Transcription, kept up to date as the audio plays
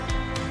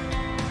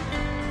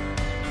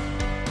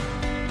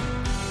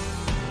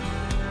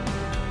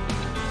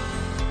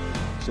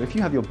So if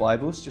you have your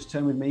Bibles, just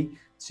turn with me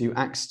to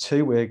Acts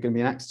 2. We're going to be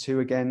in Acts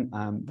 2 again,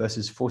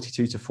 verses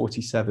 42 to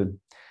 47.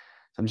 So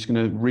I'm just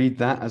going to read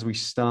that as we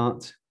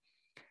start.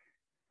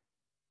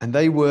 And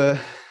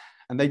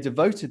they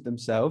devoted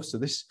themselves, so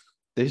this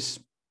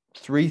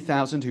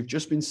 3,000 who've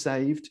just been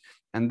saved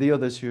and the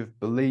others who have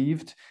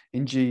believed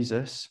in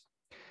Jesus,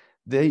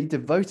 they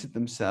devoted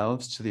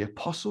themselves to the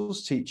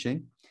apostles'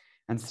 teaching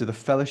and to the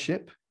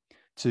fellowship,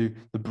 to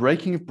the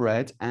breaking of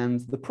bread and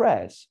the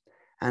prayers.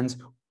 And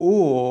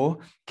awe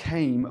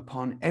came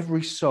upon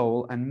every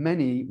soul, and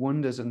many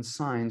wonders and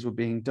signs were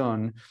being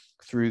done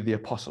through the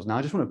apostles. Now,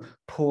 I just want to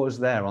pause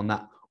there on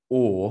that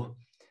awe.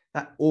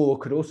 That awe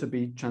could also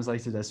be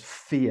translated as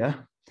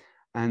fear.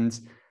 And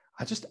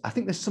I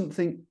think there's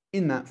something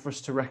in that for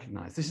us to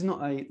recognize. This is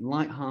not a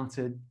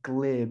light-hearted,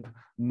 glib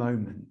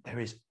moment. There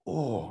is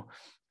awe.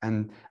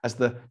 And as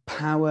the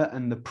power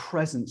and the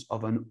presence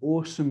of an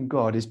awesome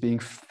God is being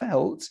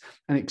felt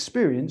and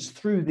experienced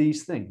through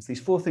these things, these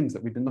four things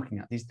that we've been looking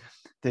at,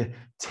 the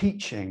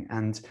teaching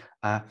and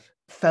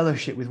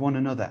fellowship with one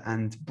another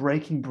and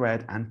breaking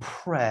bread and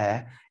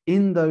prayer,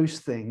 in those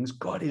things,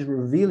 God is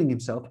revealing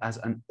himself as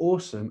an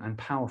awesome and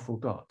powerful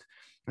God.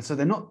 And so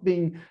they're not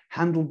being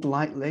handled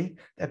lightly.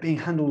 They're being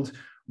handled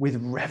with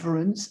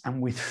reverence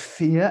and with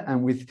fear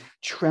and with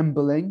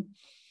trembling.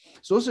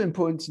 It's also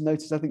important to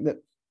notice, I think, that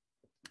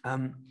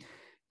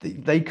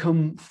they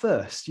come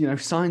first.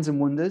 Signs and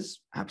wonders,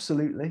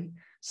 absolutely.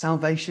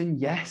 Salvation,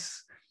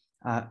 yes.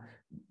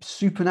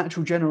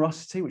 Supernatural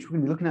generosity, which we're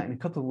going to be looking at in a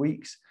couple of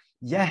weeks,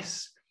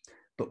 yes.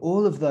 But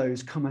all of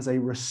those come as a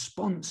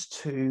response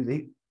to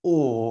the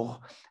awe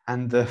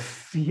and the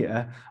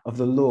fear of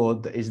the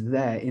Lord that is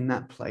there in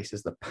that place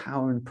as the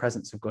power and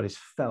presence of God is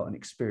felt and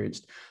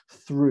experienced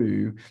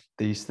through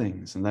these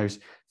things. And those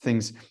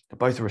things are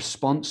both a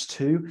response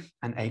to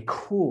and a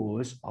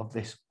cause of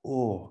this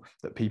awe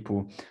that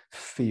people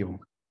feel.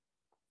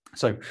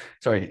 So,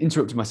 sorry,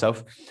 interrupted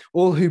myself.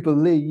 All who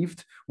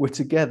believed were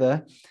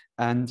together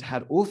and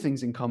had all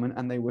things in common,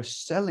 and they were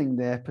selling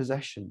their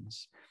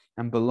possessions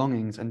and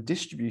belongings and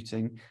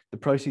distributing the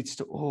proceeds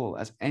to all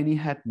as any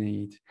had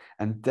need,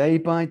 and day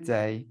by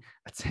day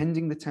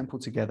attending the temple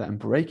together and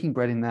breaking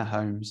bread in their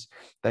homes,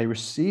 they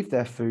received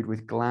their food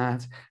with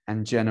glad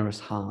and generous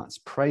hearts,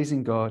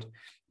 praising God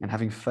and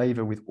having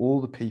favor with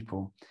all the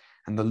people.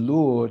 And the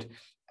Lord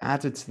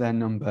added to their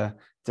number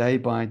day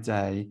by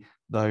day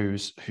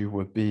those who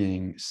were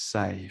being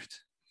saved.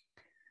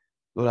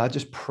 Lord, I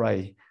just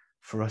pray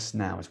for us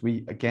now as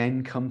we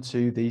again come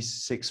to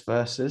these 6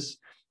 verses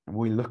and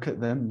we look at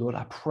them. Lord,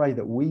 I pray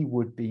that we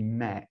would be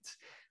met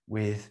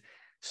with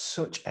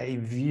such a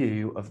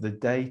view of the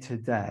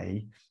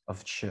day-to-day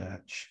of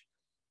church,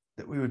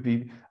 that we would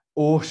be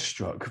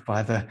awestruck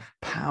by the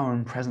power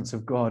and presence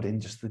of God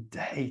in just the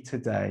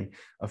day-to-day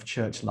of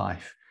church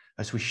life,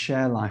 as we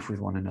share life with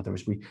one another,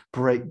 as we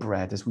break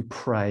bread, as we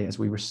pray, as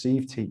we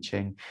receive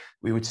teaching.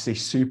 We would see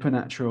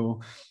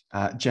supernatural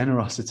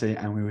generosity,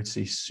 and we would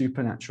see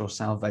supernatural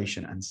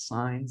salvation and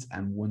signs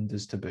and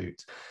wonders to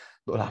boot.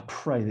 Lord, I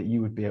pray that you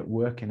would be at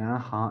work in our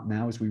heart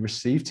now as we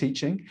receive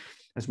teaching,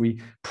 as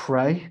we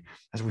pray,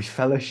 as we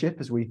fellowship,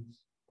 as we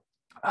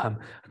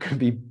can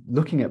be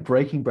looking at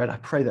breaking bread. I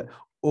pray that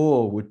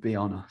awe would be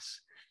on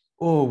us.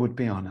 Awe would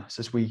be on us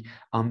as we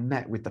are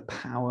met with the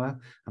power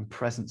and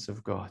presence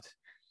of God.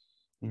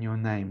 In your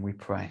name we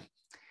pray.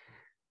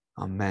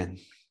 Amen.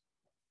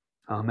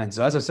 Amen.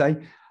 So as I say,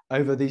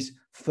 over these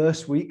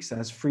first weeks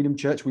as Freedom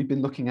Church, we've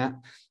been looking at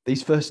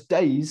these first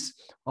days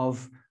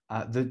of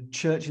the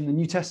church in the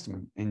New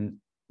Testament in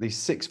these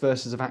 6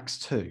 verses of Acts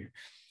 2.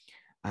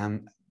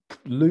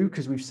 Luke,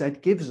 as we've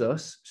said, gives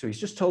us, so he's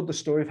just told the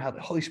story of how the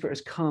Holy Spirit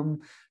has come.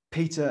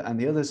 Peter and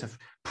the others have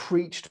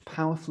preached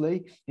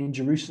powerfully in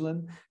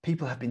Jerusalem.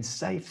 People have been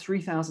saved,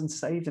 3,000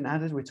 saved and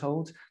added, we're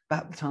told,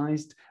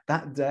 baptized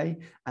that day,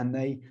 and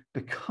they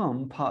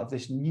become part of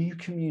this new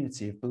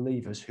community of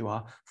believers who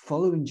are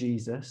following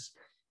Jesus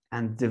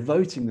and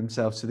devoting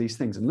themselves to these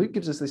things. And Luke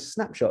gives us this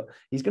snapshot.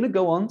 He's going to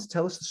go on to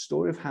tell us the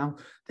story of how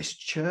this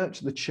church,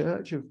 the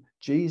church of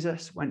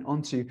Jesus, went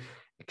on to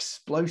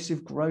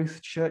explosive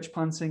growth, church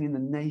planting in the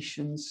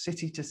nations,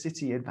 city to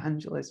city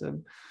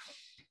evangelism.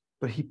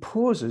 But he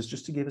pauses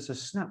just to give us a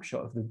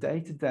snapshot of the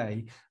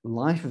day-to-day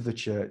life of the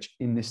church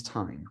in this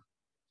time.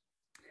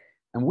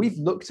 And we've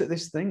looked at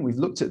this thing. We've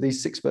looked at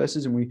these 6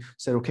 verses and we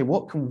said, okay,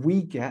 what can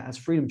we get as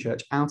Freedom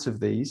Church out of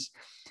these?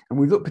 And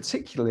we've looked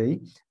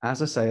particularly,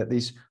 as I say, at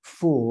these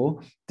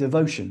 4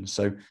 devotions.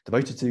 So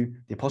devoted to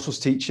the apostles'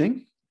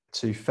 teaching,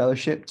 to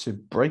fellowship, to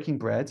breaking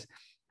bread,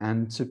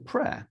 and to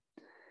prayer.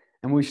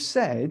 And we've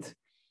said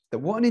that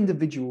what an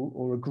individual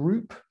or a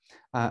group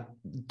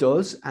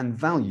does and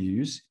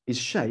values is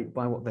shaped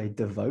by what they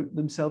devote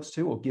themselves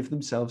to or give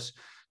themselves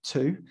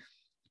to.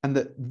 And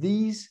that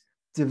these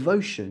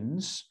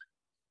devotions,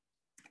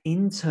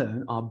 in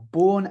turn, are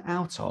born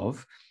out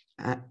of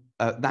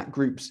that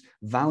group's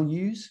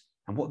values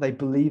and what they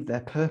believe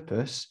their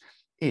purpose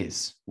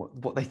is,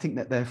 what they think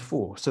that they're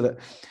for. So that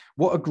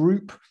what a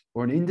group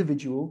or an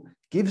individual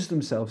gives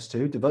themselves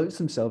to, devotes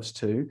themselves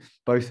to,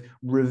 both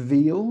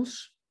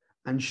reveals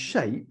and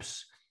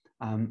shapes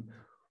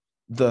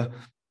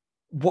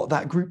what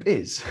that group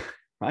is,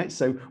 right?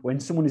 So when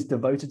someone is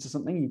devoted to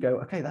something, you go,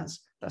 okay, that's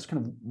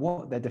kind of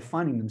what they're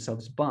defining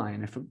themselves by.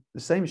 And if the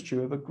same is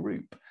true of a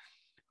group.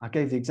 I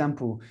gave the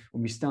example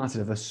when we started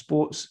of a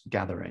sports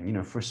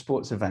gathering, for a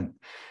sports event.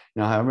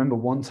 I remember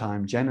one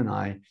time, Jen and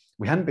I,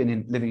 we hadn't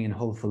been living in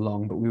Hull for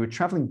long, but we were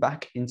traveling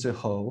back into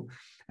Hull.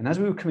 And as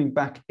we were coming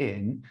back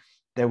in,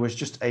 there was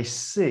just a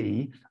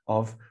sea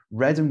of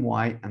red and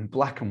white and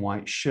black and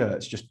white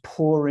shirts just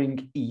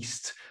pouring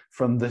east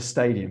from the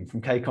stadium,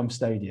 from KCOM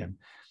Stadium.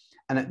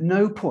 And at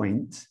no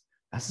point,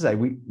 as I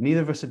say,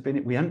 neither of us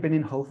we hadn't been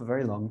in Hull for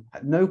very long.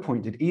 At no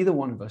point did either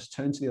one of us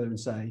turn to the other and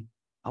say,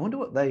 I wonder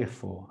what they are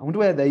for. I wonder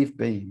where they've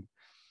been.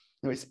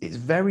 It's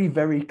very,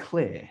 very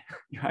clear,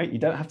 right? You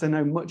don't have to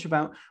know much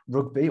about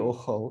rugby or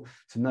Hull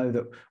to know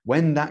that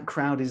when that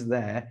crowd is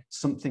there,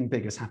 something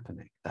big is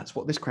happening. That's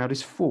what this crowd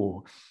is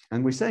for.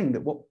 And we're saying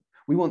that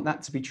we want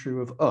that to be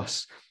true of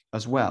us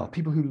as well.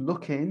 People who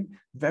look in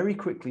very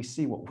quickly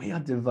see what we are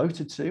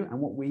devoted to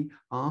and what we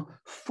are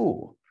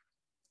for.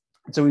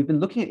 So we've been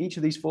looking at each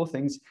of these four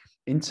things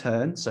in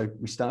turn. So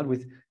we started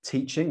with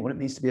teaching, what it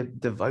means to be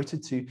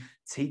devoted to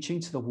teaching,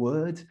 to the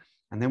word.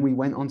 And then we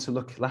went on to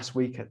look last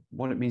week at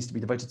what it means to be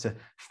devoted to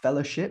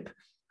fellowship.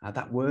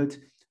 That word,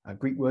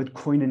 Greek word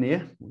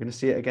koinonia, we're going to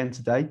see it again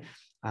today.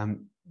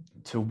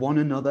 To one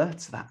another,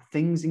 to that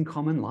things in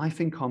common, life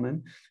in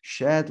common,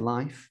 shared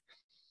life.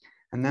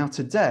 And now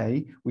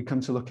today we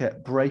come to look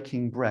at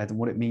breaking bread and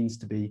what it means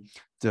to be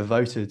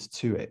devoted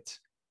to it.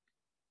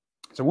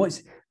 So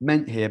what's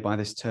meant here by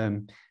this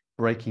term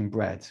breaking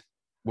bread?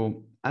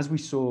 Well, as we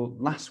saw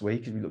last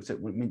week, as we looked at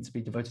what it meant to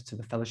be devoted to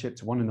the fellowship,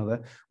 to one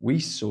another, we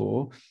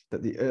saw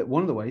that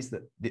one of the ways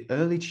that the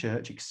early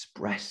church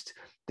expressed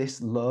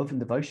this love and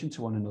devotion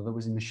to one another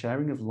was in the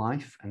sharing of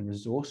life and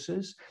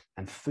resources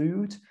and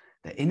food.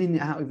 They're in and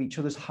out of each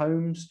other's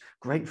homes,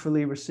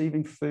 gratefully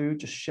receiving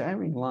food, just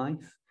sharing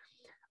life.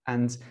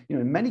 And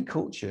in many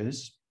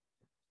cultures,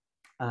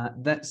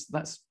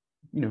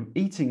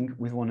 eating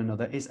with one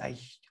another is a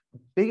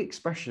big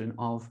expression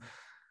of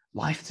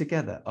life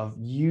together, of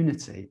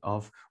unity,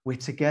 of we're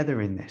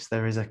together in this.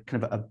 There is a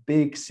kind of a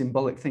big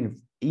symbolic thing of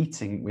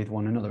eating with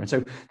one another. And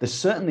so there's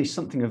certainly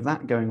something of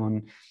that going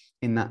on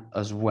in that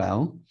as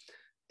well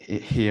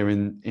here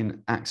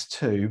in Acts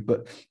 2.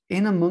 But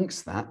in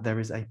amongst that, there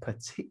is a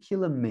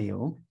particular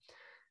meal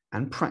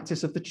and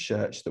practice of the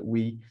church that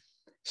we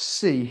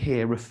see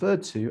here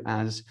referred to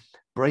as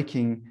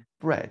breaking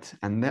bread.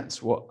 And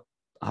that's what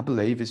I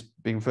believe is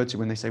being referred to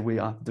when they say we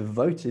are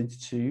devoted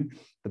to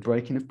the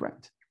breaking of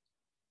bread.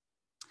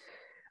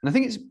 And I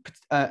think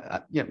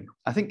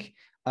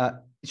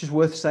it's just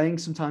worth saying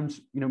sometimes,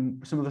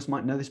 some of us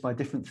might know this by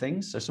different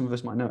things. So some of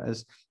us might know it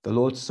as the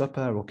Lord's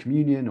Supper or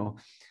communion or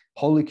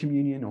Holy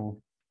Communion or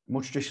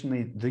more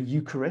traditionally the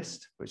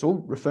Eucharist. But it's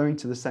all referring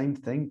to the same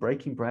thing,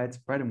 breaking bread,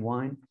 bread and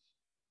wine.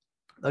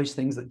 Those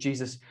things that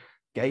Jesus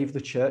gave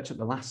the church at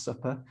the Last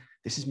Supper.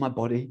 This is my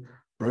body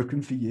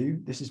broken for you.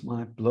 This is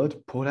my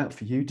blood poured out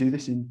for you. Do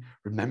this in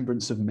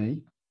remembrance of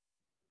me.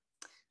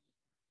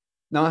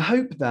 Now, I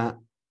hope that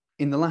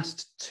in the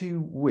last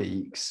 2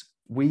 weeks,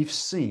 we've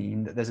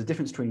seen that there's a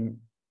difference between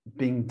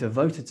being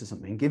devoted to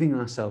something, giving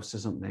ourselves to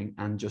something,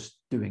 and just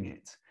doing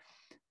it.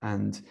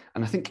 And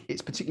I think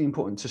it's particularly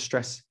important to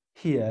stress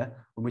here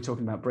when we're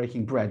talking about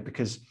breaking bread,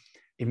 because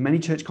in many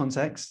church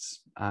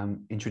contexts,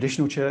 in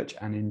traditional church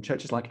and in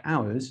churches like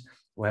ours,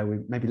 where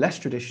we're maybe less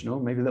traditional,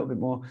 maybe a little bit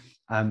more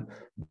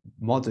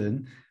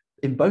modern,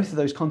 in both of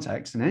those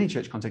contexts, in any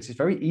church context, it's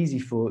very easy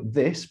for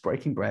this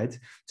breaking bread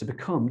to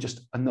become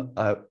just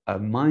a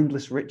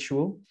mindless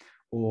ritual,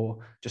 or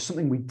just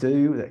something we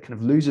do that kind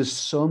of loses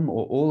some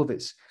or all of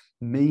its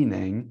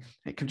meaning.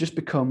 It could just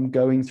become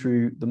going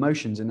through the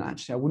motions. And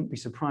actually, I wouldn't be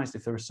surprised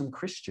if there are some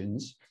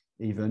Christians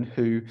even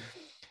who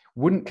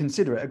wouldn't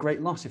consider it a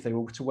great loss if they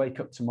were to wake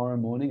up tomorrow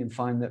morning and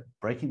find that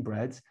breaking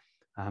bread,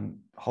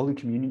 Holy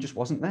Communion, just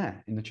wasn't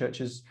there in the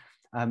church's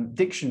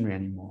dictionary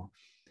anymore.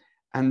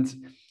 And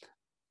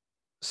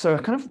so I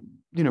kind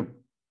of,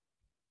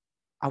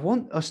 I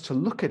want us to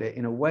look at it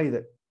in a way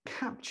that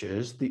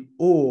captures the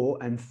awe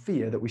and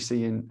fear that we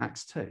see in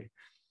Acts 2.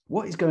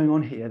 What is going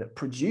on here that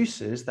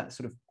produces that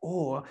sort of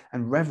awe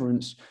and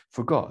reverence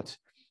for God?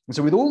 And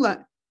so with all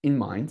that in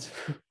mind,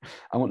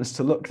 I want us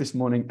to look this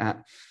morning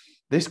at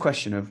this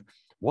question of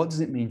what does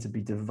it mean to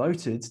be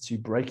devoted to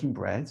breaking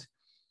bread?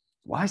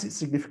 Why is it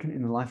significant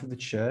in the life of the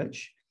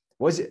church?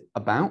 What is it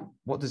about?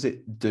 What does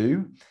it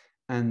do?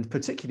 And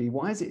particularly,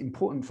 why is it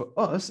important for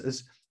us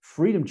as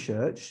Freedom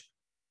Church?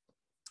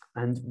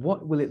 And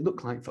what will it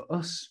look like for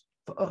us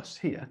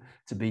here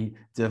to be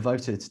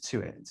devoted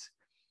to it?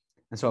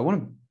 And so I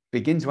want to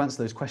begin to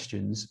answer those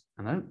questions.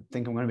 And I don't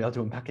think I'm going to be able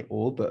to unpack it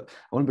all, but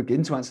I want to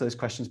begin to answer those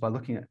questions by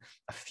looking at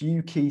a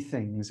few key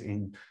things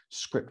in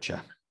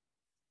Scripture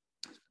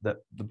that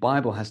the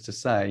Bible has to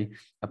say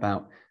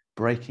about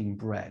breaking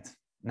bread.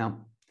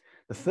 Now,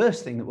 the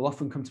first thing that will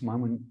often come to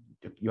mind when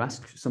you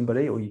ask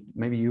somebody, or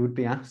maybe you would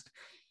be asked,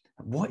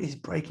 what is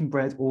breaking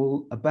bread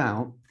all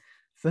about?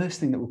 first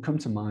thing that will come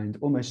to mind,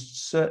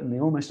 almost certainly,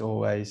 almost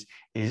always,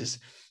 is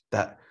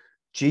that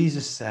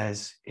Jesus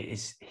says it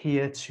is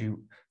here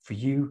for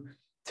you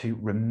to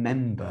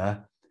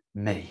remember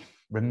me.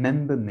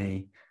 Remember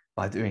me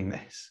by doing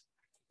this.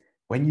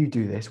 When you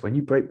do this, when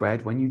you break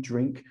bread, when you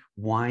drink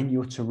wine,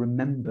 you're to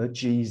remember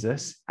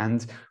Jesus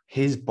and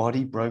his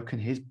body broken,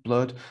 his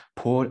blood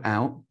poured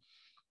out.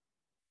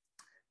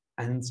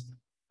 And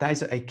that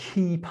is a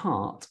key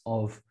part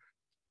of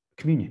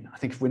communion. I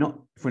think if we're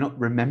not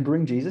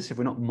remembering Jesus, if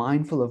we're not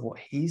mindful of what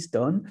he's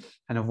done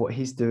and of what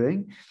he's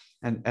doing,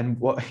 and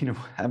what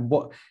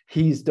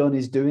he's done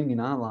is doing in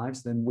our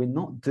lives, then we're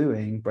not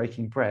doing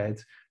breaking bread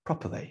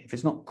properly. If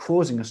it's not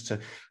causing us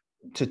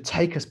to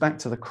take us back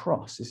to the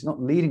cross, it's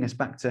not leading us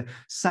back to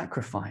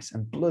sacrifice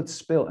and blood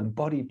spilt and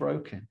body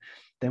broken,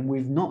 then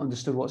we've not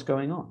understood what's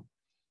going on.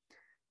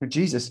 Now,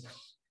 Jesus,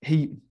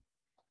 he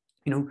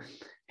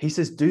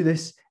says, do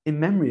this in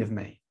memory of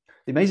me.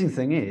 The amazing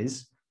thing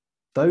is,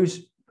 those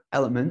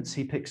elements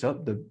he picks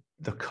up,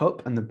 the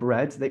cup and the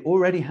bread, they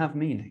already have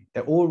meaning.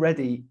 They're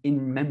already in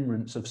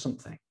remembrance of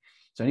something.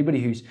 So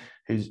anybody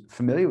who's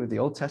familiar with the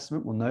Old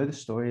Testament will know the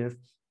story of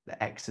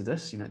the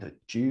Exodus, the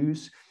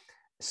Jews,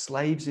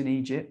 slaves in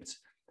Egypt,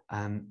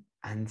 and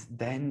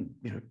then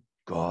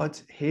God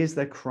hears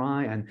their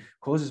cry and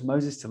causes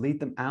Moses to lead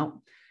them out.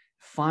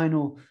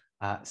 Final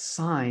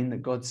sign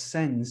that God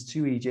sends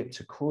to Egypt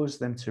to cause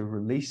them to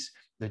release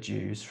the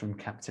Jews from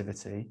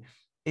captivity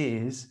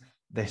is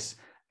this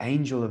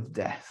angel of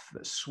death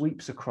that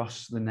sweeps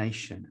across the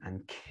nation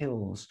and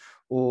kills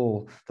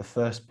all the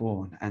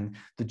firstborn. And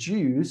the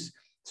Jews,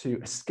 to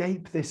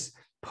escape this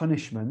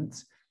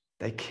punishment,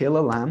 they kill a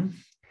lamb,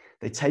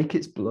 they take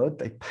its blood,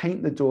 they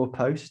paint the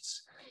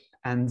doorposts,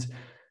 and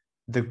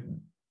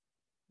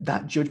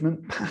that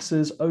judgment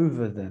passes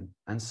over them.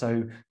 And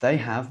so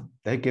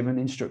they're given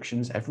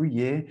instructions every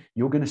year.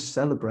 You're going to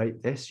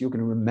celebrate this. You're going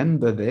to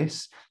remember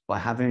this by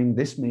having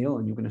this meal,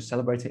 and you're going to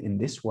celebrate it in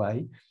this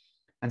way.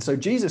 And so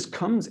Jesus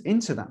comes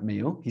into that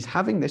meal. He's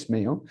having this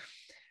meal,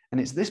 and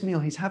it's this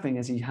meal he's having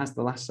as he has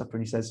the Last Supper,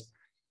 and he says,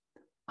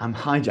 I'm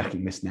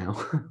hijacking this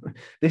now.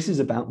 This is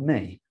about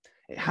me.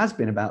 It has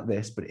been about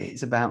this, but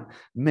it's about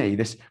me.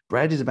 This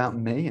bread is about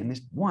me, and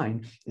this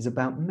wine is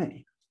about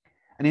me.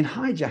 And in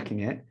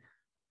hijacking it,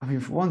 I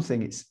mean, for one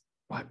thing, it's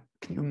like,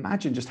 can you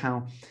imagine just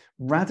how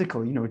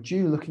radical, a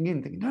Jew looking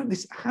in, thinking, no,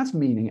 this has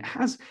meaning. It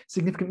has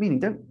significant meaning.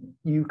 Don't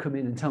you come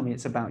in and tell me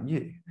it's about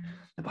you.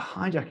 No, but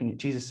hijacking it,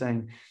 Jesus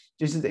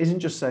isn't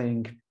just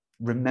saying,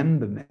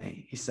 remember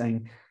me. He's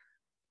saying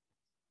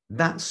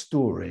that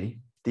story,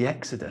 the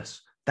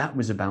Exodus, that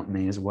was about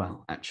me as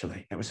well,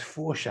 actually. It was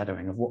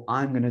foreshadowing of what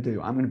I'm going to do.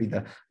 I'm going to be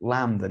the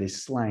lamb that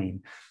is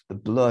slain, the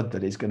blood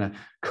that is going to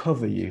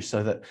cover you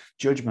so that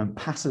judgment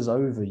passes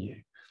over you.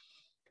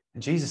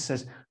 And Jesus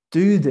says,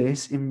 do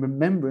this in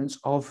remembrance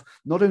of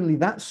not only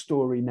that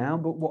story now,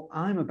 but what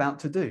I'm about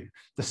to do.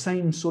 The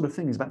same sort of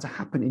thing is about to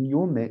happen in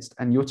your midst,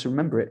 and you're to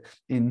remember it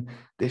in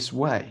this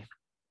way.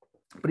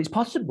 But it's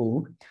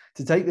possible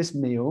to take this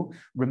meal,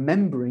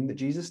 remembering that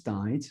Jesus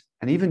died,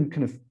 and even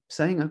kind of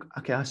saying,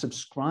 okay, I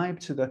subscribe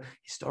to the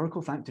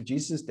historical fact of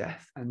Jesus'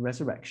 death and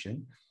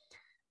resurrection,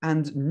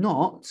 and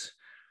not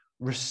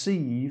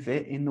receive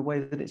it in the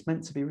way that it's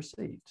meant to be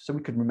received. So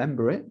we could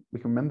remember it. We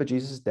can remember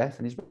Jesus' death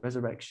and his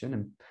resurrection,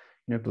 and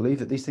believe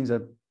that these things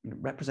are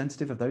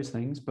representative of those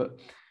things, but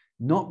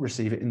not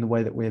receive it in the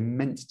way that we're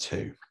meant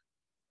to.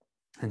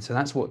 And so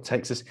that's what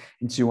takes us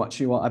into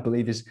actually what I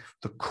believe is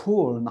the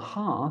core and the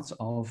heart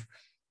of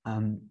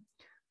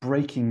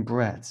breaking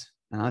bread.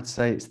 And I'd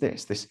say it's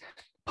this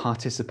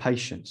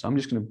participation. So I'm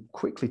just going to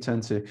quickly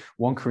turn to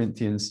 1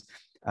 Corinthians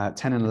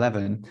 10 and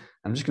 11.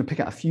 I'm just going to pick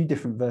out a few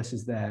different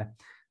verses there.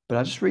 But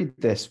I'll just read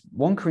this.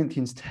 1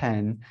 Corinthians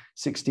 10,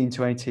 16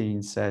 to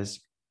 18 says,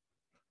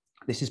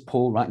 this is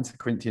Paul writing to the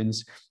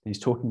Corinthians, and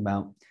he's talking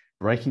about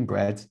breaking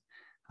bread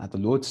at the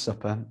Lord's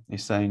Supper.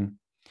 He's saying,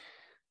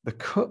 the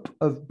cup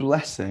of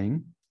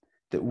blessing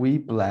that we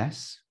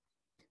bless,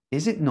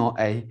 is it not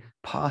a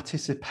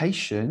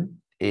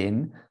participation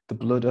in the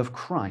blood of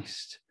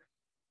Christ?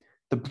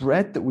 The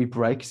bread that we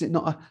break, is it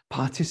not a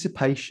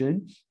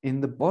participation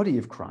in the body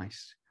of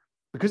Christ?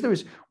 Because there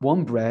is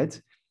one bread,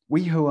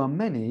 we who are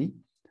many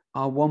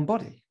are one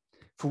body,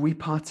 for we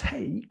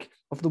partake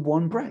of the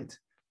one bread.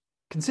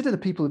 Consider the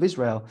people of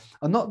Israel.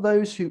 Are not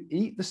those who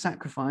eat the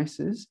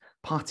sacrifices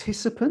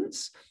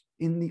participants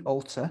in the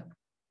altar?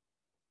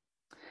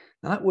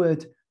 Now that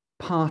word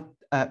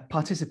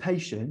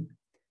participation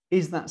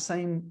is that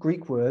same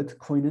Greek word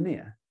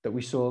koinonia that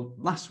we saw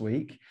last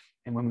week,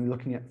 and when we were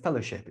looking at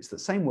fellowship. It's the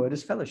same word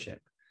as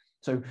fellowship.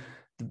 So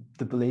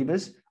the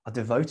believers are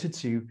devoted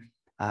to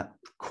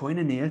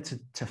koinonia,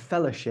 to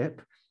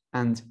fellowship,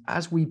 and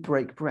as we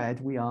break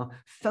bread, we are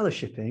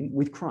fellowshipping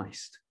with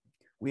Christ.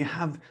 We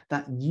have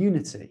that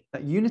unity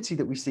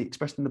that we see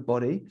expressed in the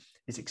body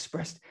is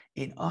expressed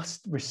in us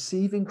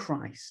receiving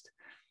Christ,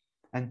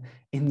 and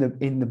in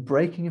the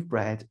breaking of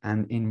bread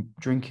and in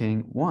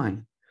drinking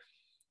wine.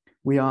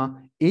 We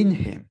are in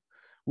him.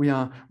 We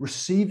are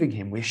receiving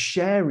him. We're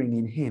sharing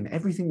in him.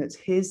 Everything that's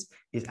his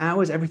is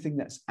ours. Everything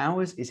that's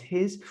ours is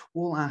his.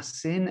 All our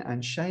sin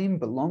and shame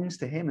belongs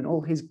to him, and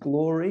all his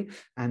glory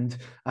and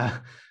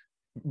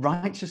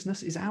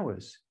righteousness is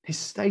ours. His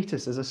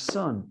status as a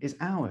son is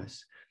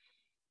ours.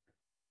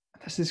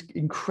 That's this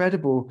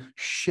incredible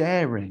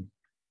sharing.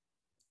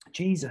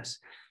 Jesus,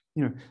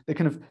 the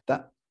kind of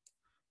that,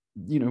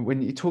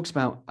 when he talks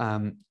about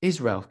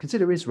Israel,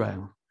 consider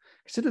Israel.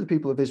 Consider the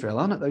people of Israel.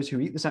 Are not those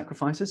who eat the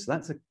sacrifices? So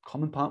that's a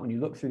common part when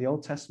you look through the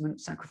Old Testament.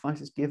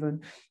 Sacrifices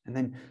given, and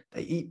then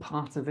they eat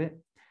part of it.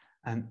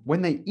 And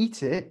when they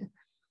eat it,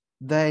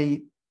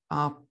 they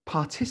are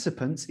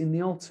participants in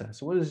the altar.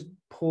 So what does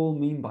Paul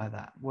mean by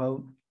that?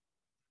 Well,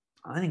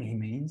 I think he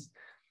means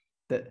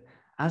that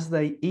as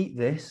they eat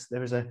this,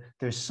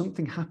 there's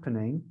something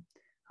happening,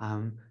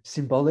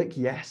 symbolic,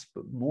 yes,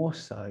 but more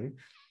so,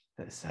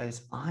 that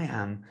says, I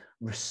am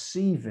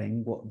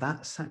receiving what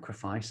that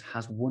sacrifice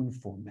has won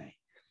for me.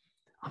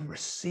 I'm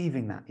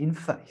receiving that in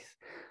faith.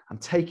 I'm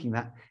taking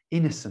that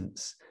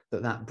innocence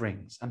that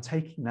brings. I'm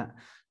taking that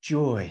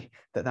joy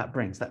that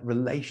brings, that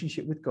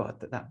relationship with God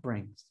that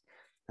brings.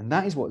 And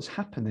that is what's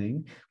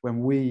happening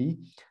when we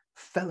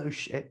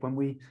fellowship, when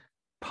we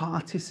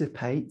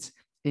participate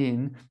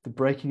in the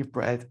breaking of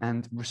bread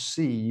and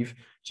receive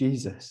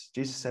Jesus.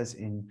 Jesus says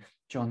in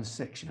John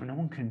 6, no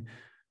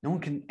one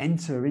can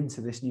enter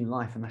into this new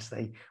life unless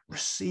they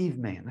receive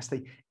me, unless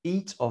they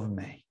eat of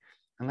me,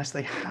 unless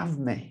they have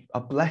me,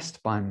 are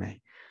blessed by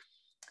me.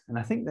 And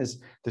I think there's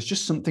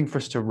just something for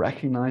us to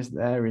recognize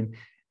there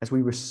as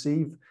we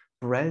receive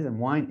bread and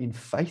wine in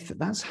faith,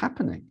 that's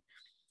happening.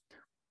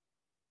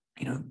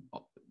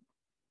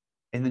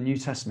 In the New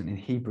Testament, in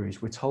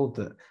Hebrews, we're told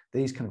that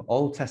these kind of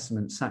Old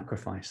Testament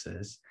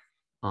sacrifices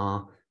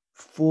are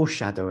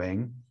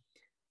foreshadowing.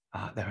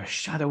 They're a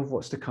shadow of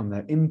what's to come.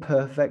 They're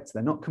imperfect.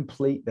 They're not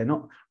complete. They're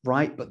not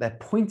right, but they're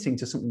pointing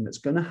to something that's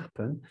going to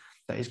happen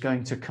that is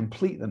going to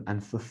complete them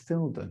and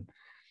fulfill them.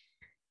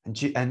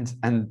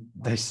 And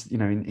this,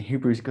 in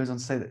Hebrews, it goes on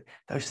to say that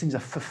those things are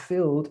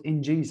fulfilled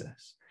in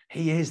Jesus.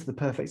 He is the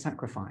perfect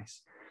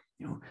sacrifice.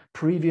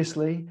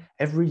 Previously,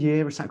 every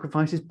year a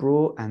sacrifice is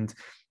brought, and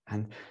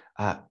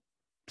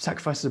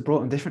sacrifices are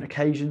brought on different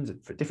occasions,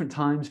 for different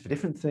times, for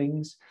different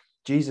things.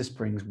 Jesus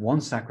brings one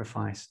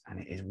sacrifice, and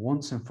it is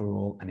once and for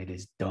all, and it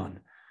is done.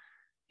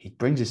 He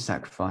brings his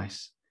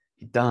sacrifice,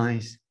 he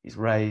dies, he's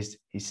raised,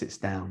 he sits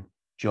down,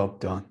 job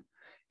done.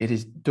 It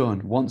is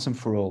done once and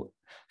for all,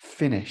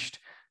 finished,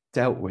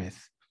 dealt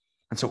with.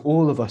 And so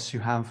all of us who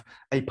have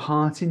a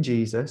part in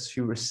Jesus,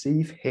 who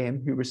receive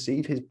him, who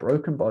receive his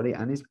broken body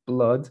and his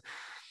blood,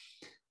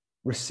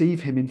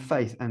 receive him in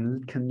faith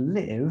and can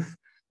live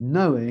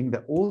knowing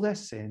that all their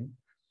sin,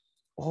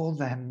 all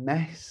their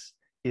mess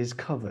is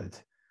covered.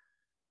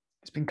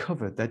 It's been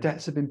covered. Their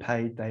debts have been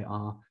paid. They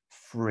are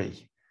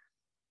free.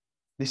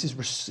 This is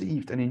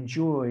received and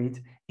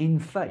enjoyed in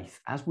faith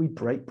as we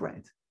break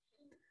bread.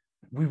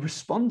 We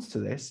respond to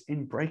this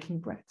in breaking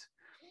bread.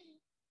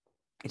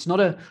 It's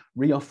not a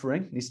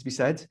re-offering, it needs to be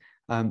said.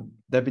 There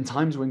have been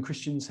times when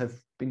Christians have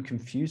been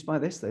confused by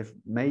this. They've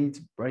made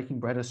breaking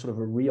bread a sort of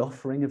a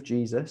re-offering of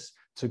Jesus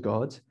to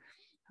God.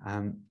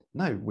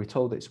 No, we're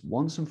told it's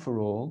once and for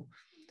all.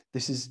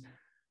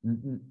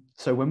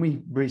 So when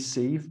we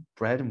receive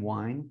bread and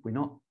wine, we're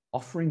not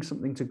offering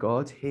something to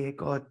God. Here,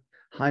 God,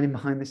 hiding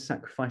behind this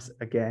sacrifice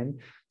again.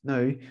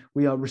 No,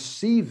 we are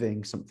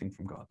receiving something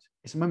from God.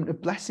 It's a moment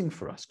of blessing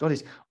for us. God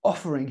is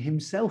offering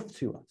himself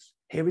to us.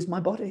 Here is my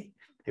body.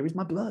 Here is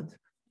my blood.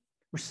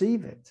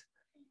 Receive it.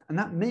 And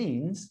that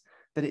means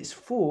that it's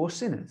for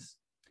sinners.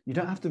 You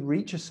don't have to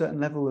reach a certain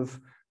level of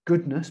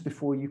goodness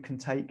before you can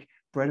take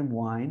bread and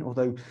wine,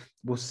 although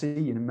we'll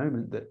see in a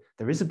moment that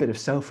there is a bit of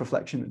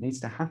self-reflection that needs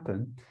to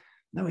happen.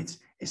 No, it's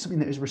something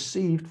that is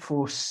received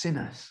for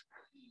sinners.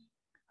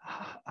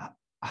 I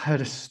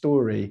heard a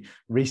story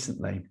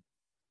recently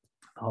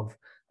of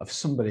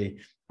somebody,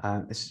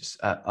 this is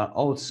an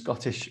old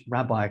Scottish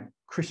rabbi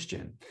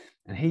Christian,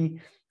 and he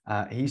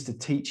used to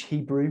teach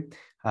Hebrew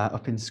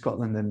up in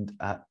Scotland, and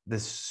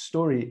there's a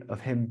story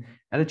of him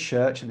at a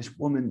church, and this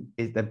woman,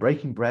 they're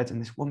breaking bread, and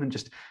this woman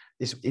just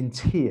is in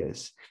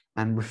tears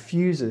and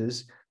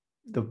refuses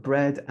the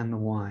bread and the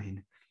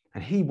wine.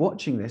 And he,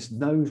 watching this,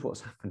 knows what's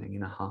happening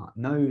in her heart,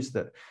 knows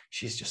that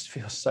she just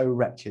feels so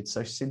wretched,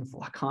 so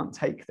sinful. I can't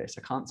take this.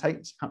 I can't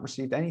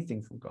receive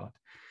anything from God.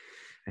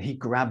 And he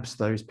grabs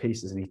those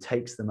pieces and he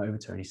takes them over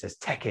to her and he says,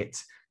 take it.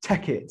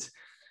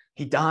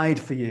 He died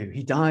for you.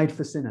 He died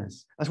for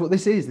sinners. That's what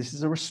this is. This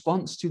is a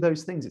response to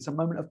those things. It's a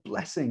moment of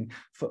blessing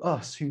for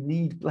us who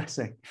need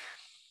blessing.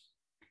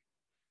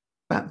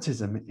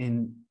 Baptism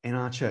in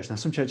our church. Now,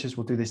 some churches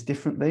will do this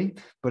differently,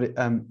 but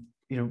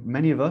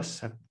many of us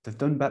have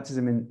done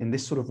baptism in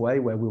this sort of way,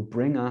 where we'll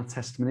bring our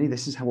testimony.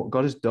 This is what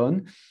God has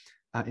done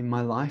in my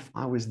life.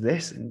 I was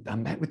this, and I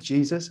met with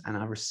Jesus, and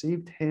I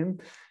received him.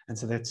 And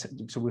so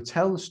we'll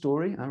tell the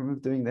story. I remember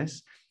doing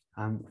this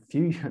a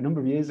number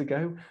of years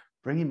ago,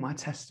 bringing my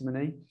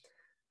testimony,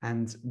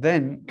 and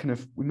then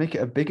we make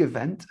it a big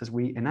event as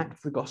we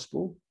enact the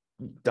gospel.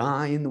 You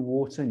die in the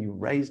water and you're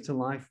raised to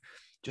life.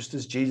 Just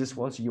as Jesus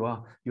was,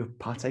 you're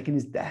partaking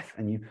his death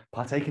and you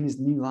partake in his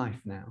new life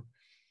now.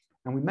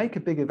 And we make a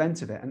big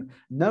event of it. And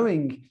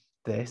knowing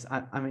this,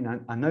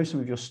 I know some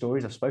of your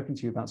stories. I've spoken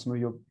to you about some of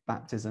your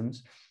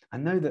baptisms. I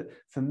know that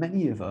for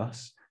many of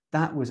us,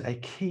 that was a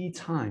key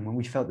time when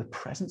we felt the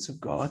presence of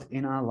God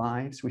in our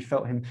lives. We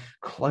felt him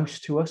close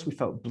to us. We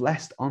felt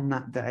blessed on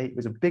that day. It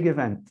was a big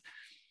event.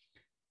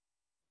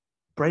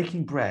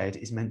 Breaking bread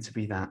is meant to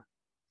be that.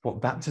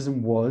 What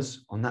baptism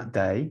was on that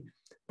day,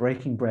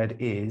 breaking bread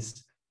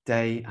is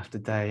day after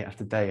day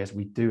after day as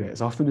we do it.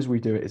 As often as we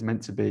do it, is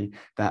meant to be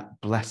that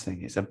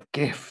blessing. It's a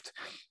gift.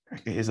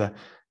 It is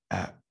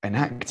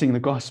enacting the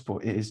gospel.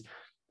 It is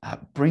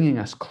bringing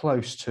us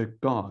close to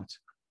God.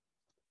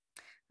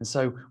 And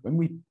so when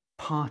we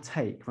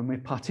partake, when we're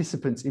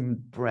participants in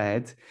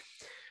bread,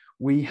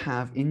 we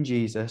have in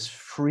Jesus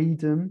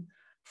freedom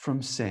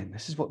from sin.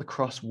 This is what the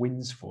cross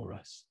wins for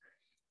us.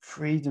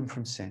 Freedom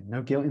from sin,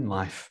 no guilt in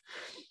life,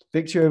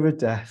 victory over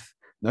death,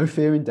 no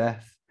fear in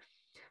death,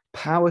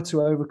 power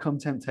to overcome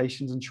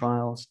temptations and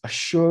trials,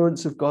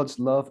 assurance of God's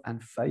love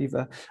and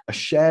favor, a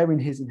share in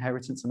his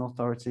inheritance and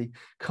authority,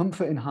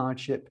 comfort in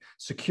hardship,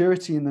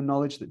 security in the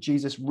knowledge that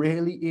Jesus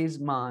really is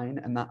mine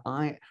and that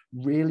I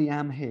really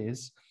am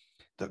his,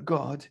 that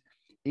God,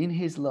 in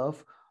his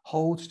love,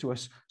 holds to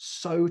us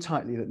so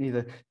tightly that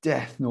neither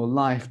death nor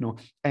life nor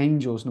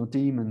angels nor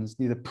demons,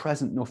 neither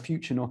present nor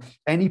future nor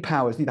any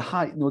powers, neither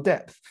height nor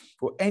depth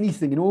or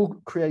anything in all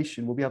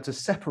creation will be able to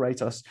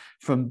separate us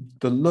from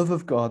the love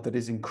of God that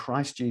is in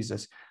Christ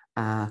Jesus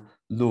our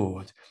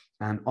Lord.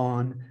 And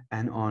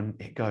on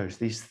it goes.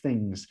 These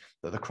things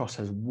that the cross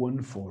has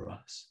won for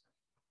us.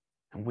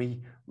 And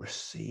we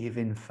receive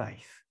in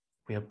faith.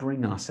 We are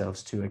bringing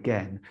ourselves to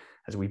again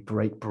as we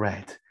break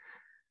bread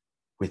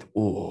with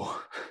awe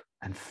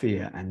and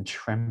fear and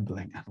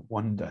trembling and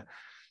wonder,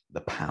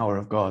 the power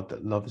of God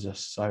that loves us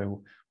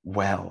so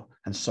well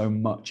and so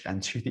much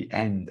and to the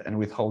end and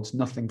withholds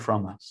nothing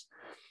from us.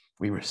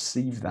 We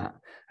receive that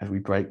as we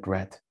break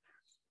bread.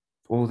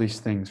 All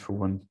these things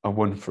are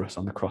won for us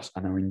on the cross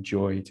and are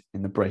enjoyed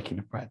in the breaking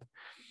of bread.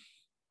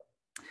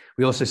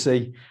 We also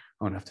see,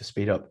 I won't have to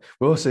speed up,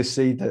 we also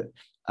see that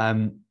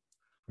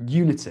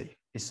unity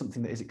is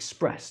something that is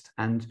expressed,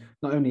 and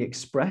not only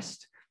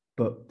expressed,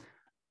 but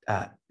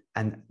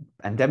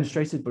and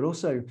demonstrated, but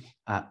also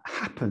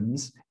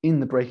happens in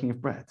the breaking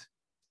of bread.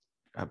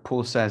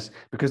 Paul says,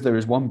 because there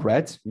is one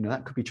bread,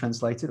 that could be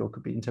translated or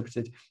could be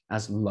interpreted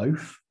as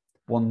loaf,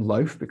 one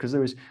loaf, because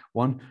there is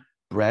one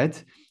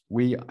bread,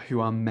 we who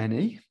are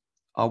many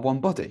are one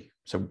body.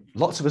 So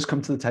lots of us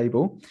come to the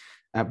table,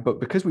 but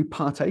because we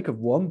partake of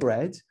one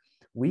bread,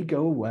 we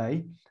go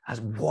away as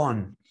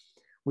one.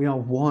 We are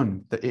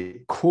one, that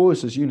it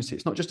causes unity.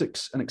 It's not just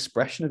an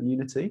expression of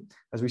unity.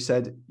 As we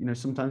said,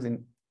 sometimes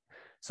in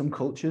some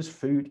cultures,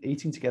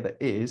 eating together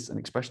is an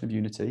expression of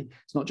unity.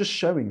 It's not just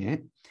showing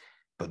it,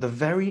 but the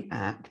very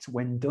act,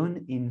 when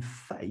done in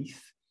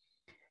faith,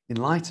 in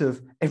light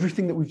of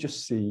everything that we've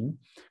just seen,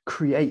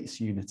 creates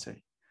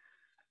unity.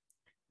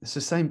 It's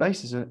the same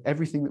basis of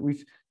everything that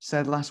we've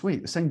said last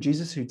week. The same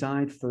Jesus who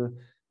died for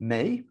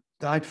me,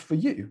 died for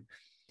you,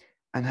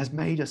 and has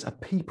made us a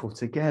people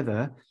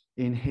together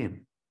in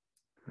him.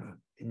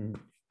 In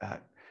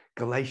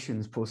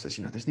Galatians, Paul says,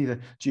 there's neither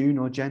Jew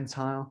nor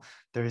Gentile.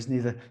 There is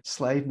neither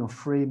slave nor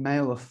free,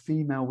 male or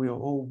female. We are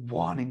all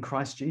one in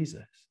Christ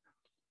Jesus.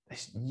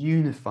 This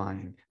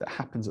unifying that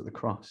happens at the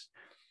cross.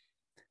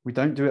 We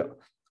don't do it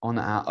on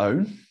our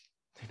own.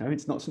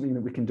 It's not something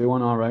that we can do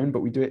on our own,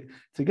 but we do it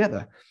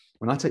together.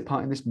 When I take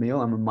part in this meal,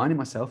 I'm reminding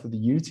myself of the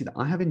unity that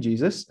I have in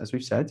Jesus, as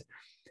we've said,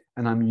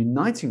 and I'm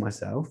uniting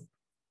myself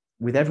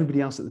with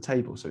everybody else at the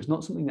table. So it's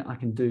not something that I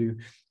can do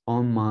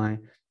on my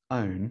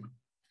own.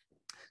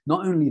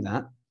 Not only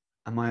that,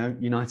 am I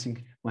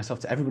uniting myself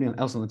to everybody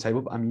else on the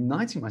table, but I'm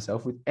uniting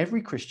myself with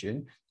every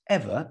Christian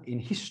ever in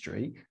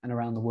history and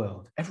around the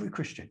world. Every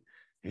Christian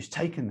who's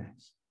taken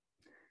this.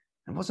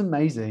 And what's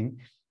amazing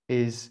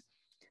is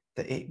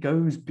that it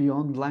goes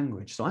beyond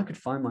language. So I could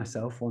find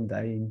myself one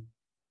day in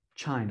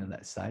China,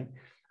 let's say,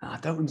 and I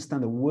don't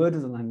understand a word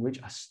of the language.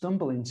 I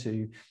stumble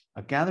into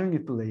a gathering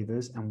of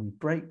believers and we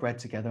break bread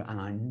together, and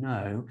I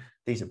know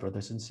these are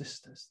brothers and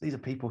sisters. These are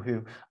people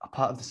who are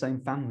part of the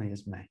same family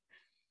as me.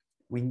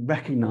 We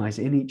recognize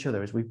in each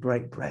other as we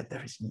break bread,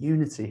 there is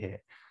unity here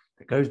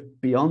that goes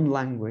beyond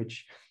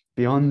language,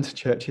 beyond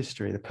church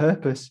history. The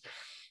purpose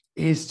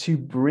is to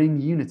bring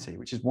unity,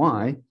 which is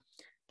why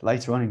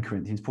later on in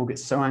Corinthians, Paul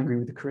gets so angry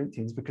with the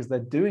Corinthians because they're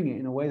doing it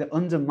in a way that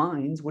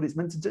undermines what it's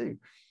meant to do.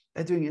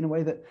 They're doing it in a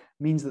way that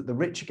means that the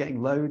rich are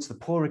getting loads, the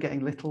poor are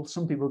getting little,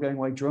 some people are going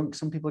away drunk,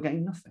 some people are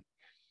getting nothing.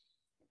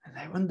 And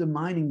they're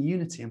undermining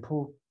unity. And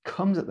Paul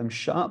comes at them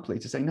sharply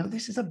to say, no,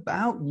 this is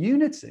about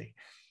unity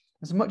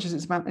as much as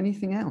it's about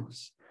anything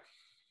else.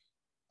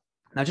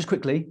 Now, just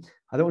quickly,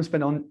 I don't want to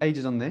spend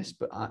ages on this,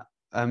 but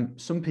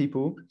some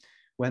people,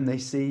 when they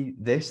see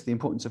this, the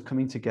importance of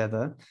coming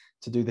together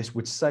to do this,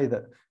 would say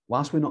that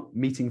whilst we're not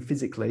meeting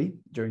physically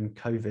during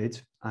COVID,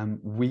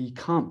 we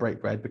can't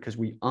break bread because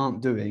we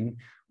aren't doing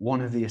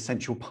one of the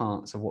essential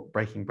parts of what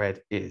breaking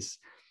bread is.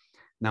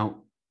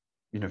 Now,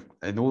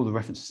 in all the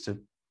references to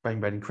breaking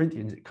bread in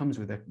Corinthians, it comes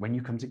with when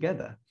you come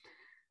together.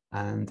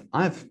 And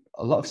I have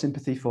a lot of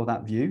sympathy for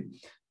that view.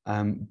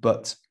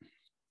 But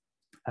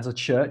as a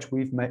church,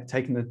 we've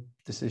taken the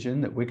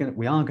decision that we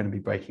are going to be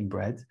breaking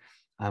bread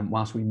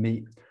whilst we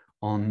meet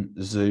on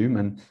Zoom.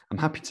 And I'm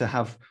happy to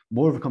have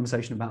more of a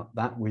conversation about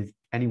that with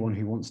anyone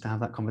who wants to have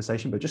that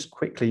conversation. But just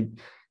quickly,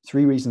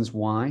 3 reasons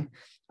why.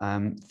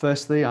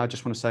 Firstly, I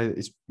just want to say that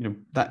it's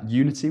that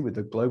unity with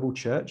the global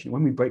church.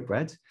 When we break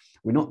bread,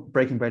 we're not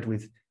breaking bread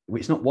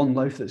it's not one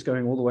loaf that's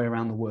going all the way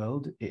around the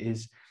world. It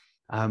is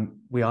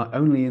we are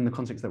only in the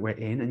context that we're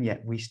in, and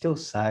yet we still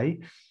say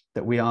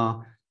that we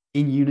are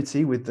in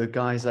unity with the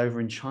guys over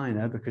in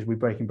China because we're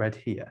breaking bread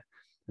here.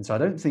 And so I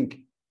don't think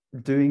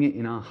doing it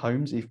in our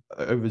homes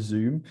over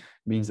Zoom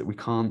means that we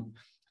can't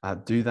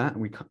do that,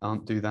 and we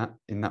can't do that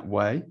in that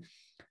way.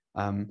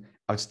 I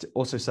would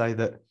also say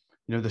that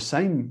the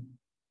same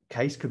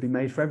case could be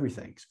made for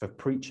everything, for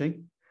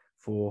preaching,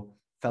 for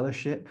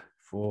fellowship,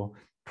 for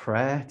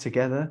prayer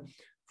together,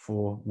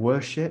 for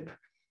worship.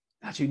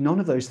 Actually, none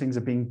of those things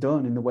are being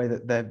done in the way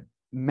that they're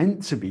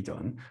meant to be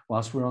done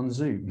whilst we're on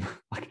Zoom.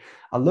 Like,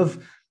 I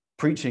love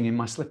preaching in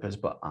my slippers,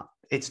 but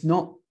it's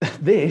not,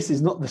 this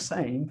is not the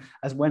same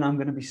as when I'm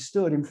going to be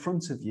stood in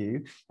front of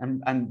you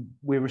and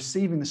we're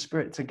receiving the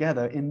Spirit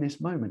together in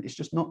this moment. It's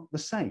just not the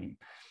same.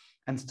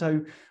 And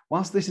so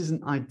whilst this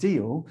isn't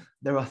ideal,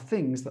 there are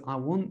things that I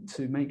want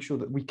to make sure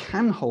that we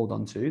can hold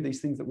on to,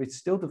 these things that we're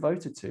still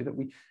devoted to, that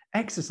we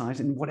exercise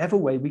in whatever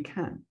way we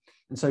can.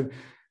 And so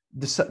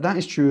that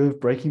is true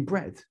of breaking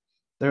bread.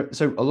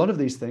 So a lot of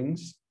these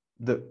things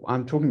that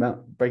I'm talking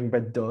about breaking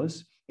bread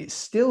does, it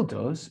still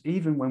does,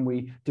 even when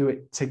we do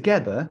it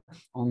together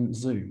on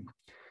Zoom.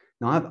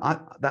 Now,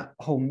 that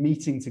whole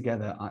meeting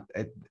together,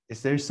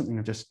 there's something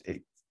of just,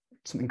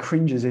 something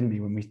cringes in me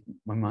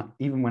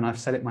even when I've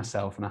said it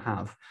myself, and I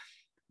have,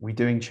 we're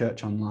doing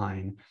church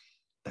online.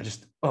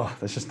 It's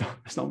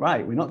not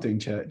right. We're not doing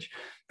church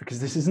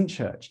because this isn't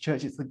church.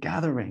 Church is the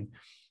gathering.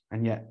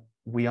 And yet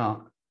we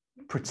are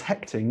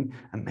protecting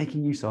and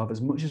making use of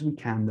as much as we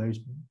can those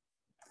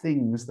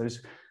things,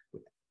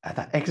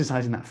 that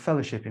exercising that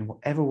fellowship in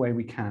whatever way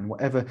we can,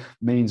 whatever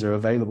means are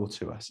available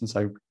to us. And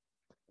so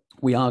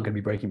we are going to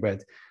be breaking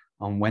bread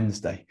on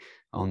Wednesday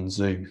on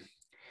Zoom.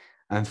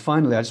 And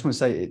finally, I just want to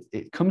say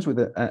it comes with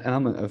an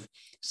element of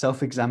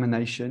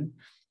self-examination.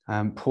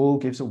 Paul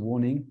gives a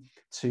warning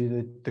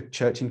to the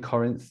church in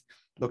Corinth.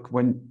 Look,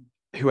 when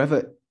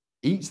whoever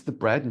eats the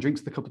bread and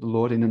drinks the cup of the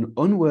Lord in an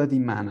unworthy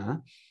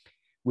manner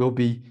will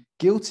be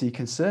guilty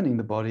concerning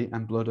the body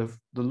and blood of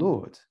the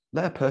Lord.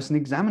 Let a person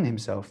examine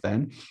himself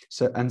then,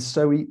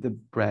 so eat the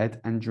bread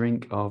and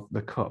drink of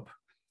the cup.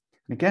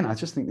 And again, I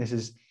just think this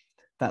is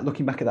that,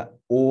 looking back at that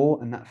awe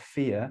and that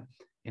fear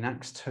in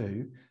Acts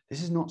 2,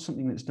 this is not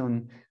something that's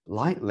done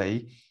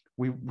lightly.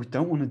 We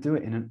don't want to do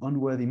it in an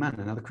unworthy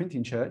manner. Now, the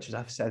Corinthian church, as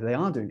I've said, they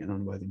are doing it in an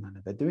unworthy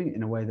manner. They're doing it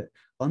in a way that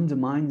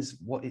undermines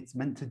what it's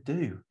meant to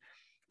do.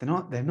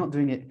 They're not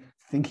doing it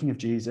thinking of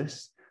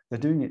Jesus. They're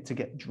doing it to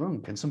get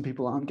drunk, and some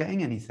people aren't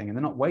getting anything, and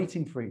they're not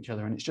waiting for each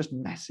other, and it's just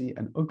messy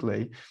and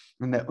ugly,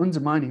 and they're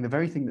undermining the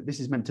very thing that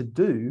this is meant to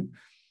do.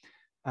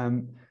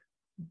 And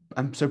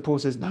so Paul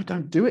says, no,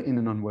 don't do it in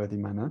an unworthy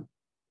manner.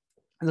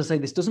 As I say,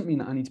 this doesn't mean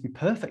that I need to be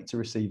perfect to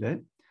receive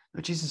it. No,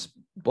 Jesus'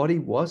 body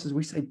was, as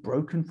we say,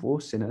 broken for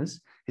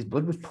sinners. His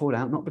blood was poured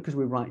out, not because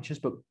we're righteous,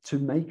 but to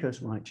make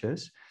us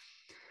righteous.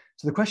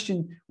 So the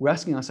question we're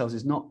asking ourselves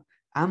is not,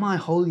 am I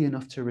holy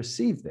enough to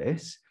receive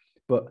this?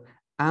 But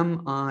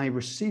am I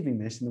receiving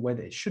this in the way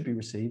that it should be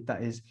received?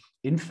 That is,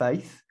 in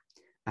faith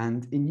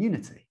and in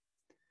unity.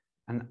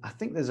 And I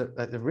think there's a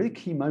really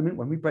key moment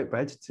when we break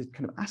bread to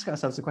kind of ask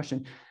ourselves the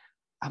question,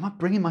 am I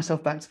bringing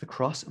myself back to the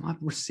cross? Am I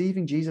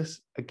receiving Jesus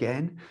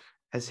again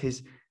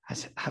as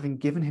having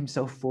given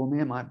himself for me?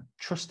 Am I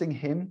trusting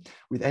him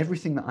with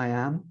everything that I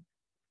am?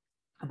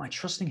 Am I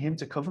trusting him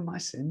to cover my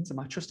sins? Am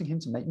I trusting him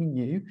to make me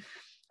new?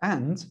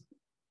 And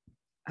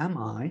am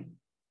I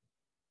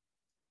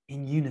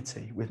in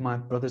unity with my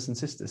brothers and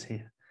sisters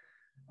here?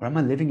 Or am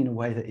I living in a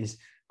way that is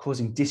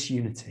causing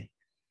disunity?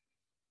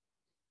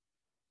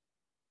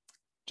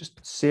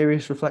 Just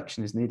serious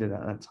reflection is needed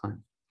at that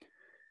time.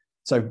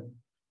 So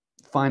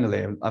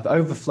finally, I've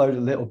overflowed a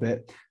little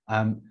bit.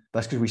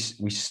 That's because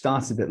we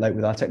started a bit late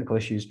with our technical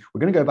issues. We're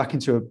going to go back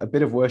into a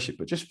bit of worship,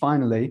 but just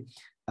finally,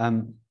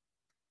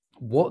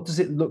 what does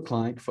it look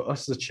like for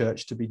us as a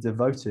church to be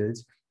devoted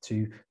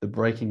to the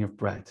breaking of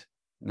bread?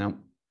 Now,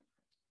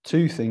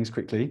 2 things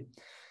quickly.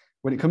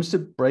 When it comes to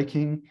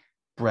breaking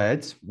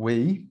bread,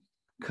 we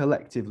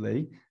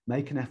collectively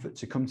make an effort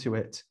to come to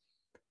it,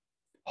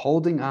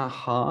 holding in our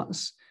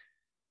hearts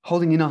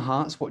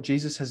what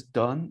Jesus has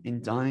done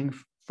in dying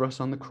for us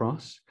on the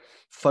cross,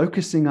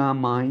 focusing our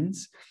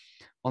minds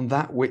on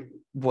that,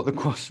 what the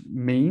cross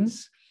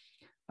means.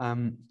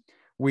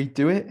 We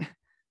do it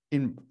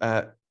in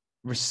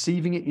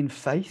receiving it in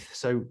faith.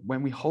 So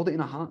when we hold it in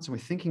our hearts and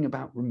we're thinking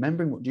about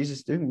remembering what Jesus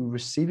is doing, we're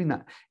receiving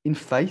that in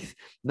faith,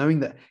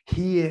 knowing that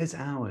he is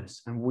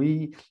ours and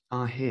we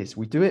are his.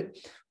 We do it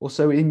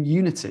also in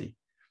unity,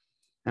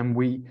 and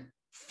we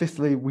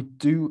Fifthly, we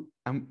do,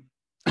 and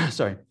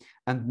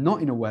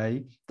not in a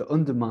way that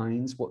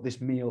undermines what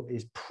this meal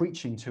is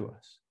preaching to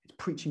us. It's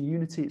preaching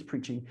unity, it's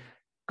preaching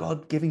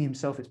God giving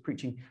himself, it's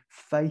preaching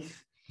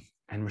faith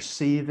and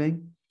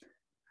receiving.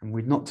 And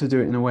we're not to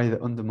do it in a way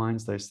that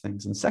undermines those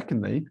things. And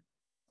secondly,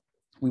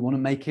 we want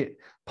to make it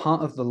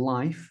part of the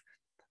life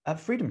at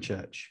Freedom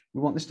Church.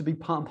 We want this to be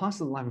part and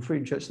parcel of the life of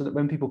Freedom Church so that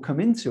when people come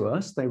into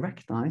us, they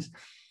recognize,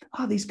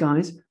 these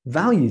guys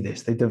value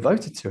this, they're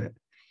devoted to it.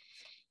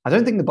 I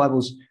don't think the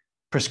Bible's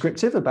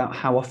prescriptive about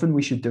how often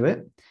we should do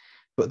it,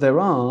 but there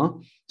are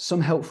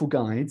some helpful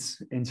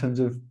guides in terms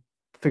of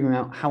figuring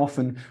out how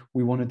often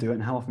we want to do it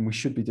and how often we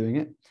should be doing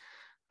it.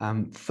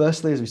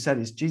 Firstly, as we said,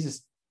 is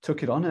Jesus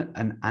took it on at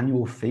an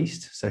annual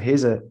feast. So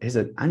here's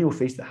an annual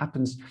feast that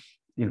happens,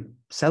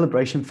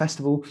 celebration,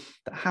 festival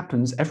that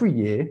happens every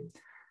year.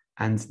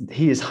 And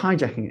he is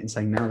hijacking it and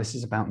saying, now this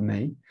is about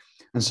me.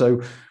 And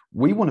so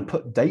we want to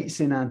put dates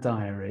in our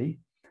diary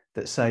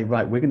that say,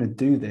 right, we're going to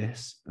do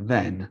this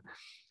then.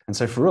 And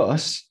so for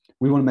us,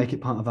 we want to make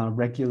it part of our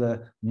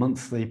regular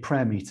monthly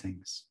prayer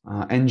meetings,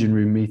 our engine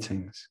room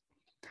meetings.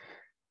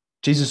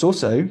 Jesus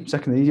also,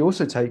 secondly, he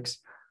also takes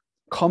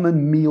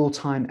common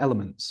mealtime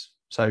elements.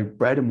 So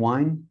bread and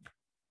wine,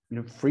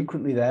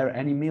 frequently there at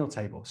any meal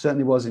table,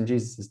 certainly was in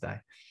Jesus's day.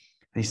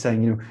 And he's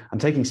saying, I'm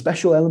taking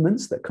special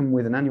elements that come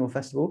with an annual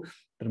festival,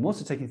 but I'm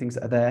also taking things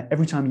that are there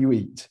every time you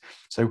eat.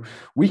 So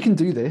we can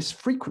do this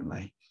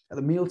frequently at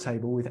the meal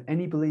table with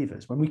any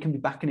believers. When we can be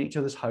back in each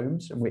other's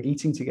homes and we're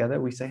eating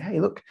together, we say, hey,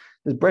 look,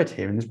 there's bread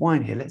here and there's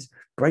wine here. Let's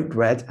break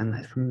bread and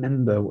let's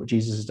remember what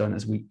Jesus has done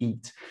as we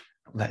eat.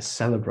 Let's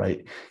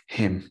celebrate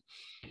him.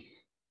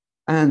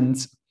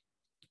 And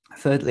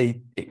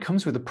thirdly, it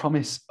comes with a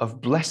promise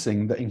of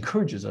blessing that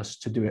encourages us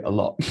to do it a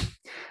lot.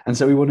 And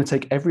so we want to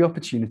take every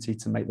opportunity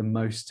to make the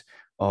most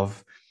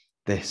of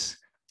this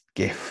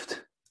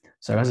gift.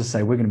 So as I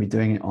say, we're going to be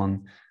doing it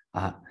on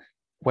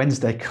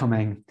Wednesday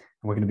coming,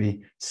 and we're going to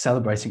be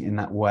celebrating in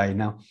that way.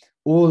 Now,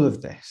 all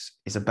of this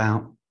is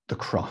about the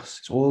cross.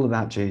 It's all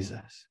about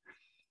Jesus.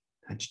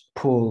 And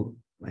Paul,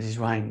 as he's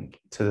writing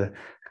to the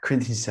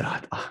Corinthians, said,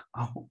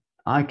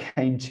 I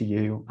came to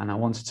you and I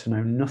wanted to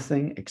know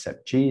nothing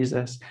except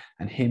Jesus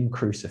and him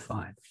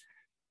crucified.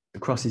 The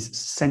cross is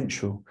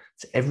central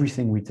to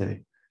everything we do.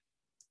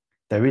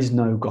 There is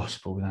no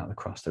gospel without the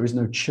cross. There is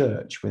no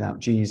church without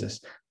Jesus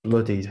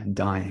bloodied and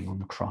dying on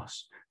the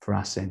cross for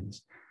our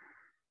sins.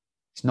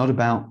 It's not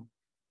about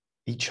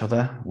each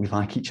other. We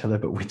like each other,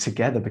 but we're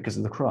together because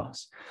of the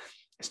cross.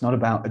 It's not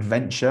about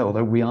adventure,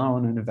 although we are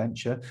on an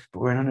adventure, but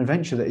we're on an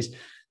adventure that is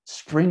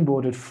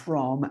springboarded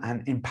from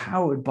and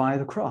empowered by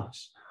the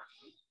cross.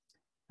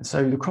 And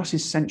so the cross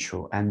is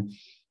central, and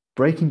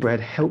breaking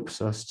bread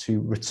helps us to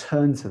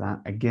return to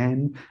that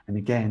again and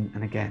again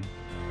and again.